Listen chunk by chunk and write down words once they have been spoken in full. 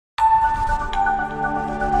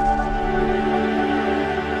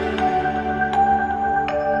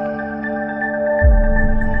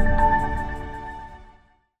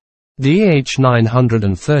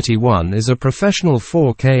DH931 is a professional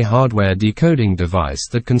 4K hardware decoding device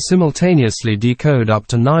that can simultaneously decode up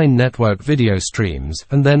to 9 network video streams,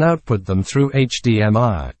 and then output them through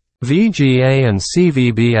HDMI, VGA and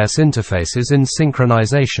CVBS interfaces in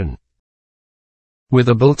synchronization. With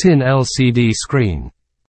a built-in LCD screen,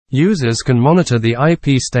 users can monitor the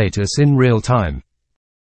IP status in real time.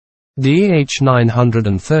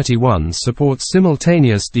 DH931 supports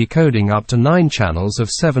simultaneous decoding up to 9 channels of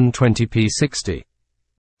 720p 60,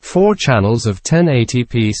 4 channels of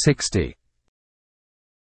 1080p 60,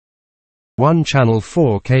 1 channel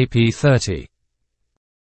 4K 30.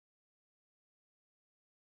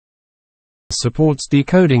 Supports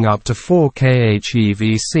decoding up to 4K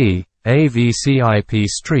HEVC, AVC IP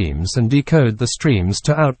streams and decode the streams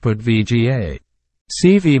to output VGA,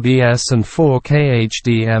 CVBS and 4K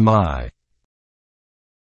HDMI.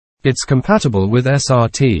 It's compatible with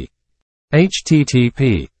SRT,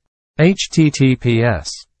 HTTP, HTTPS,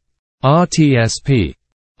 RTSP,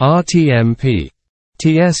 RTMP,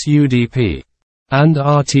 TSUDP, and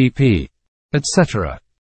RTP, etc.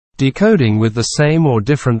 Decoding with the same or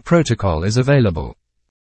different protocol is available.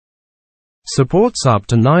 Supports up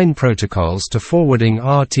to 9 protocols to forwarding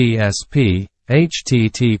RTSP,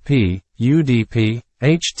 HTTP, UDP,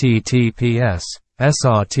 HTTPS,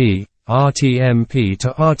 SRT, RTMP to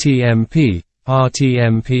RTMP,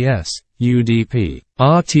 RTMPS, UDP,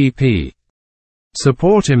 RTP.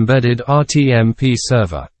 Support embedded RTMP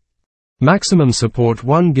server. Maximum support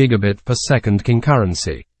 1 gigabit per second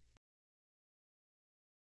concurrency.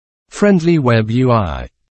 Friendly web UI.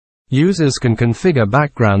 Users can configure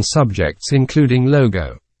background subjects including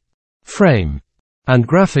logo, frame, and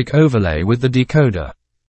graphic overlay with the decoder.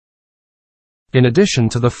 In addition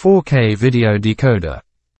to the 4K video decoder,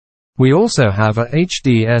 we also have a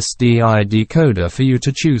HDSDI decoder for you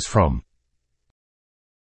to choose from.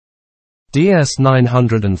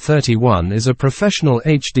 DS931 is a professional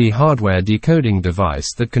HD hardware decoding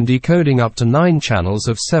device that can decoding up to 9 channels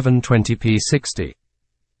of 720p 60,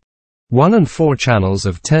 1 and 4 channels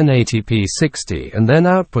of 1080p 60 and then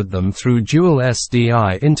output them through dual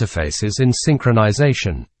SDI interfaces in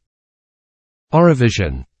synchronization.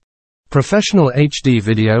 ORIVISION. Professional HD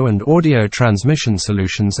video and audio transmission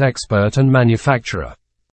solutions expert and manufacturer.